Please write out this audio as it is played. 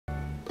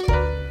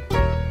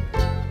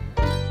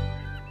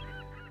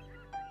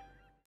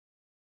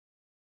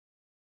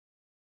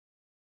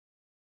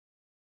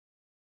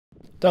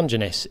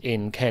Dungeness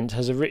in Kent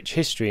has a rich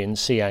history in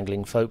sea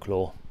angling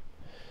folklore.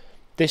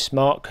 This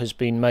mark has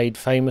been made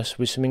famous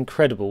with some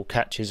incredible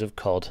catches of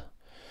cod.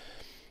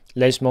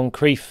 Les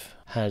Moncrief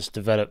has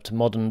developed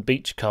modern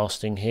beach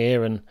casting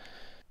here, and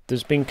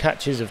there's been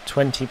catches of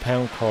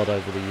 £20 cod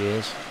over the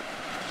years.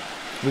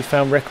 We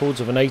found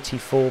records of an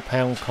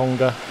 £84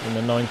 conger in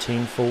the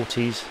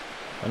 1940s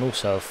and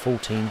also a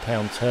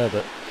 £14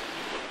 turbot.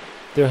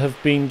 There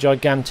have been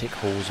gigantic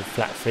hauls of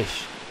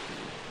flatfish,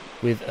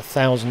 with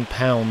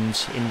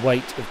 £1,000 in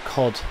weight of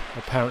cod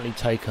apparently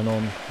taken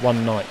on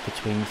one night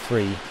between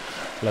 3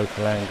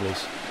 local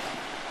anglers.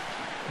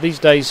 These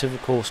days have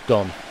of course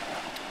gone,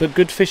 but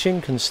good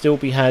fishing can still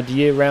be had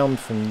year round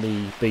from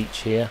the beach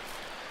here,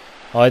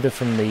 either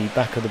from the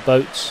back of the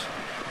boats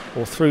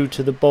or through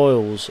to the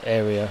Boyles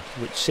area,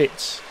 which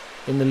sits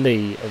in the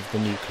lee of the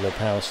nuclear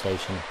power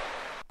station.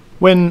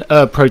 When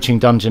approaching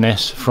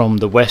Dungeness from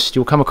the west,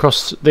 you'll come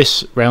across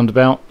this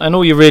roundabout, and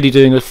all you're really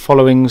doing is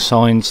following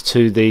signs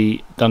to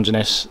the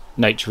Dungeness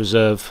Nature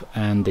Reserve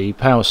and the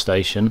power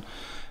station.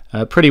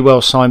 Pretty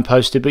well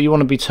signposted, but you want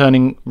to be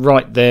turning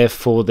right there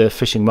for the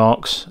fishing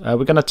marks.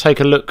 We're going to take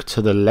a look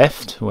to the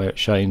left where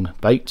it's showing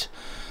bait,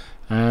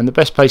 and the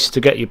best place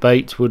to get your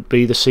bait would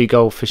be the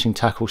Seagull Fishing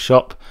Tackle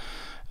Shop.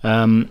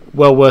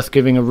 Well worth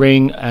giving a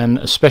ring, and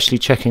especially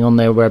checking on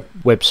their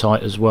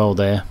website as well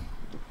there.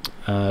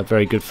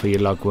 Very good for your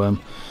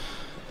lugworm.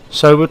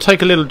 So we'll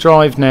take a little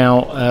drive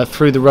now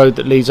through the road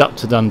that leads up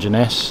to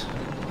Dungeness.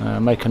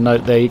 Make a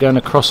note there, you're going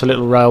across a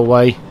little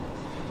railway,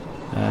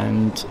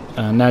 and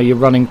now you're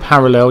running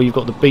parallel. You've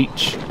got the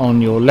beach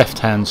on your left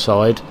hand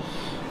side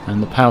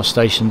and the power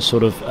station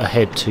sort of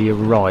ahead to your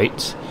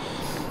right.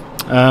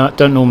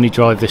 Don't normally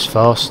drive this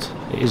fast,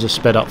 it is a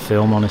sped up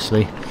film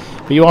honestly,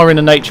 but you are in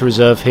a nature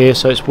reserve here,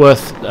 so it's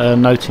worth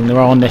noting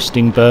there are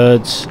nesting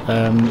birds.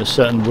 There's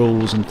certain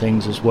rules and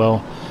things as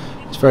well.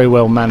 It's very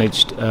well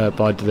managed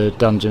by the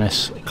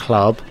Dungeness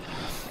Club.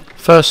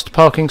 First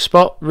parking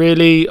spot,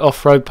 really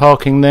off-road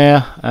parking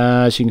there.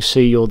 As you can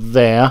see, you're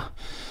there,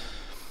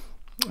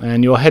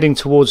 and you're heading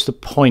towards the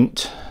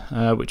point,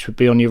 which would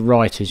be on your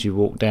right as you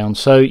walk down.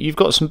 So you've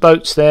got some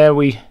boats there.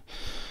 We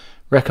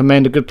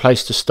recommend a good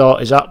place to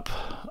start is up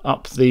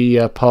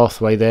the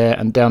pathway there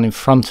and down in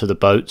front of the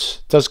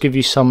boats. It does give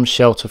you some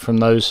shelter from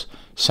those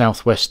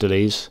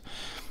southwesterlies.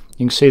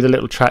 You can see the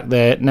little track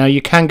there. Now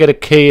you can get a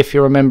key if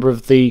you're a member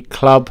of the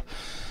club,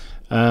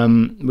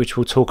 which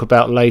we'll talk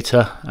about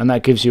later, and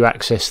that gives you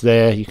access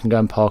there. You can go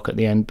and park at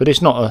the end, but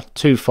it's not a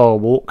too far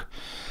walk.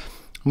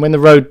 And when the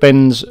road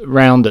bends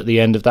round at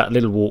the end of that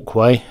little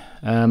walkway,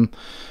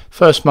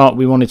 first mark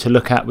we wanted to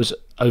look at was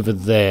over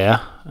there,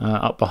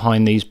 up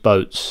behind these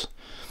boats.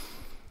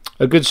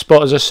 A good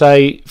spot, as I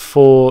say,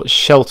 for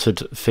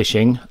sheltered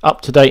fishing.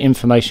 Up-to-date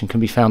information can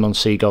be found on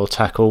Seagull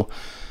Tackle.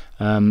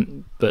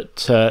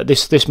 But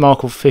this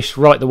mark will fish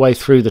right the way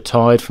through the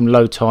tide, from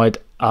low tide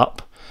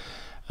up,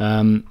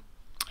 and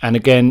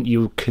again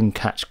you can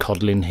catch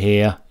codlin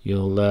here.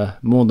 You'll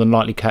more than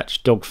likely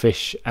catch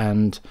dogfish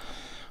and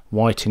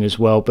whiting as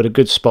well, but a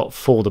good spot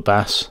for the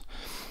bass.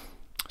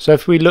 So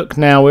if we look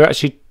now, we're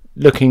actually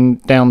looking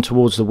down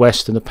towards the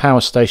west, and the power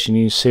station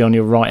you see on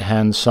your right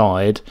hand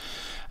side,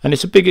 and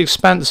it's a big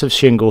expanse of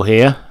shingle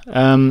here,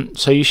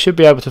 so you should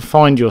be able to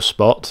find your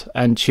spot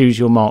and choose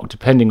your mark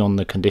depending on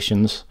the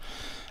conditions.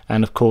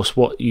 And of course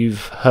what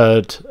you've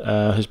heard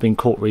has been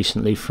caught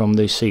recently from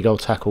the Seagull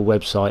Tackle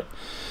website.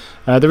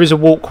 There is a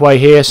walkway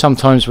here,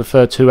 sometimes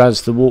referred to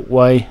as the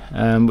walkway,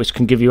 which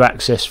can give you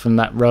access from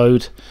that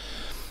road,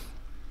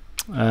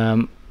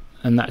 and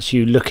that's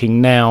you looking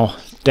now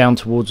down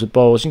towards the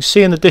Boyles. You can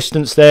see in the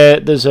distance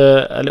there's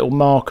a little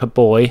marker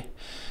buoy.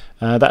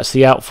 That's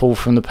the outfall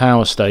from the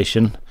power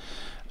station,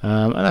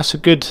 and that's a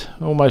good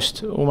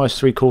almost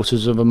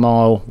 3/4 of a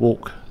mile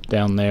walk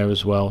down there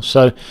as well.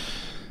 So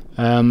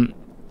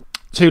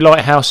 2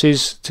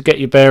 lighthouses to get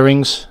your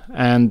bearings,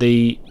 and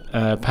the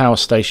power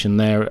station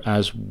there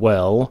as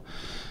well.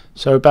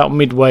 So about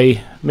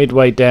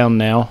midway down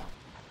now.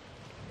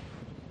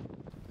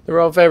 There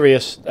are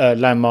various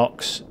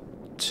landmarks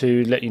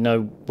to let you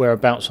know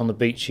whereabouts on the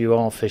beach you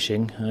are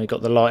fishing. You've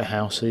got the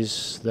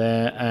lighthouses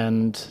there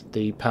and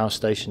the power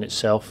station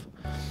itself.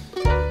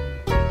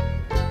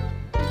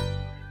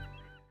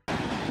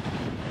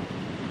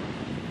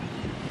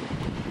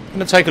 I'm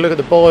going to take a look at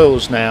the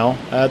Boyles now.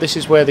 This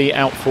is where the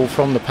outfall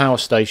from the power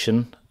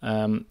station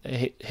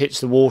hits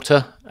the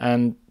water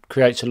and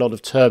creates a lot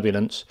of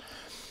turbulence.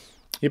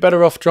 You're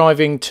better off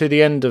driving to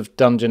the end of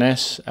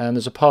Dungeness, and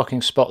there's a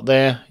parking spot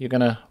there. You're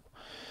going to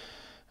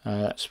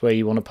that's where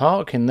you want to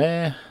park, in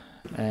there,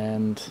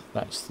 and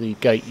that's the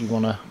gate you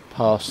want to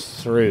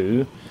pass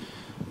through.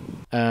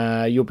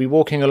 You'll be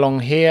walking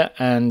along here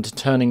and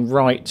turning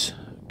right,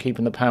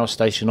 keeping the power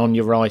station on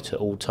your right at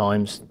all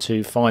times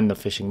to find the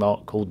fishing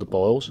mark called the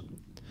Boyles.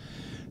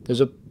 There's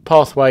a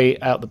pathway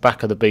out the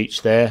back of the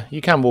beach there.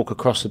 You can walk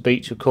across the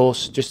beach, of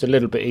course, just a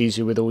little bit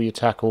easier with all your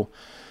tackle,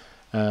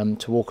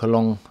 to walk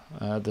along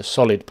the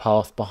solid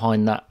path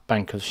behind that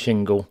bank of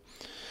shingle.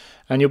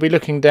 And you'll be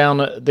looking down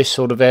at this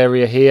sort of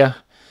area here.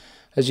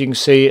 As you can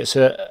see, it's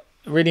a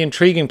a really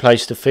intriguing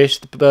place to fish.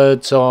 The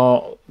birds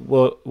are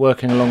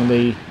working along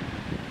the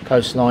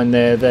coastline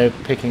there. They're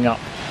picking up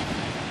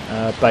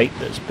bait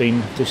that's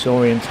been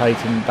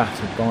disorientated and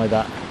battered by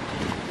that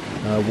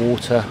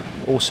water.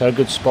 Also a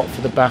good spot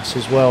for the bass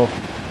as well.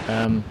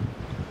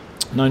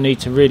 No need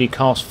to really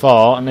cast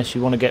far unless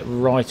you want to get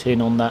right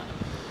in on that.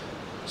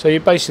 So you're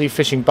basically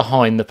fishing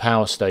behind the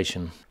power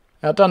station.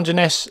 Now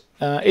Dungeness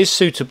is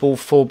suitable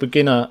for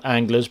beginner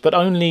anglers, but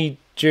only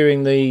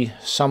during the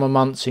summer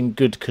months in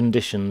good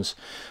conditions.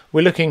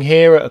 We're looking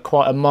here at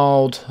quite a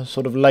mild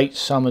sort of late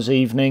summer's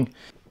evening.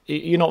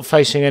 You're not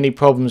facing any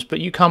problems, but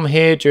you come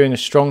here during a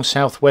strong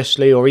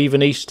southwesterly or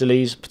even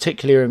easterlies,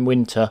 particularly in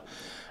winter,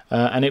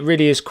 and it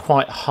really is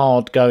quite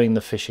hard going,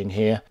 the fishing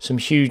here. Some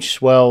huge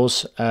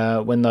swells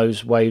when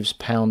those waves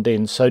pound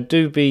in, so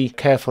do be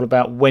careful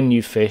about when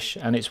you fish,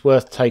 and it's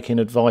worth taking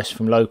advice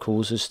from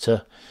locals as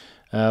to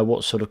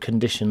what sort of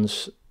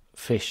conditions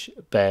fish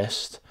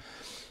best.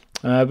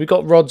 We've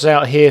got rods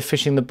out here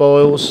fishing the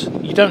boils.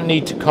 You don't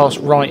need to cast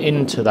right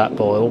into that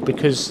boil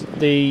because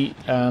the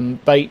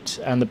bait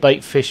and the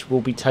bait fish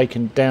will be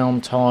taken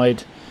down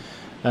tide,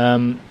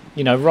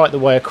 you know, right the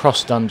way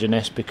across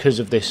Dungeness because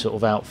of this sort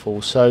of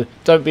outfall. So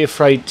don't be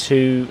afraid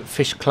to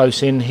fish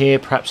close in here.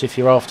 Perhaps if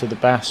you're after the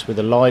bass with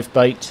a live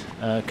bait,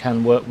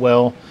 can work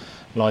well,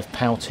 live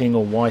pouting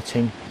or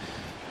whiting.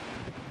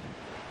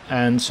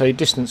 And so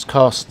distance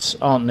casts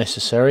aren't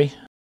necessary.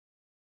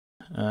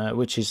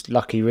 Which is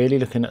lucky really,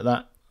 looking at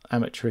that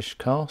amateurish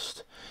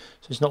cast.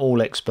 So it's not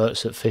all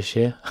experts that fish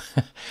here.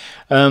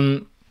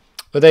 But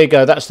there you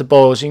go, that's the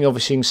boils. You can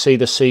obviously see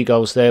the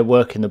seagulls there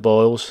working the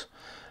boils.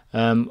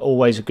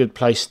 Always a good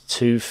place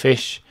to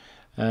fish,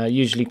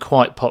 usually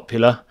quite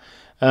popular.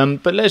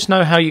 But let us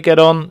know how you get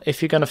on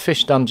if you're going to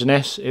fish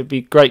Dungeness. It'd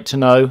be great to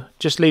know.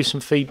 Just leave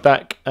some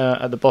feedback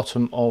at the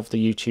bottom of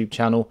the YouTube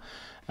channel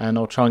and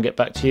I'll try and get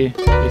back to you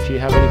if you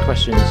have any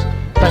questions.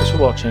 Thanks for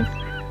watching.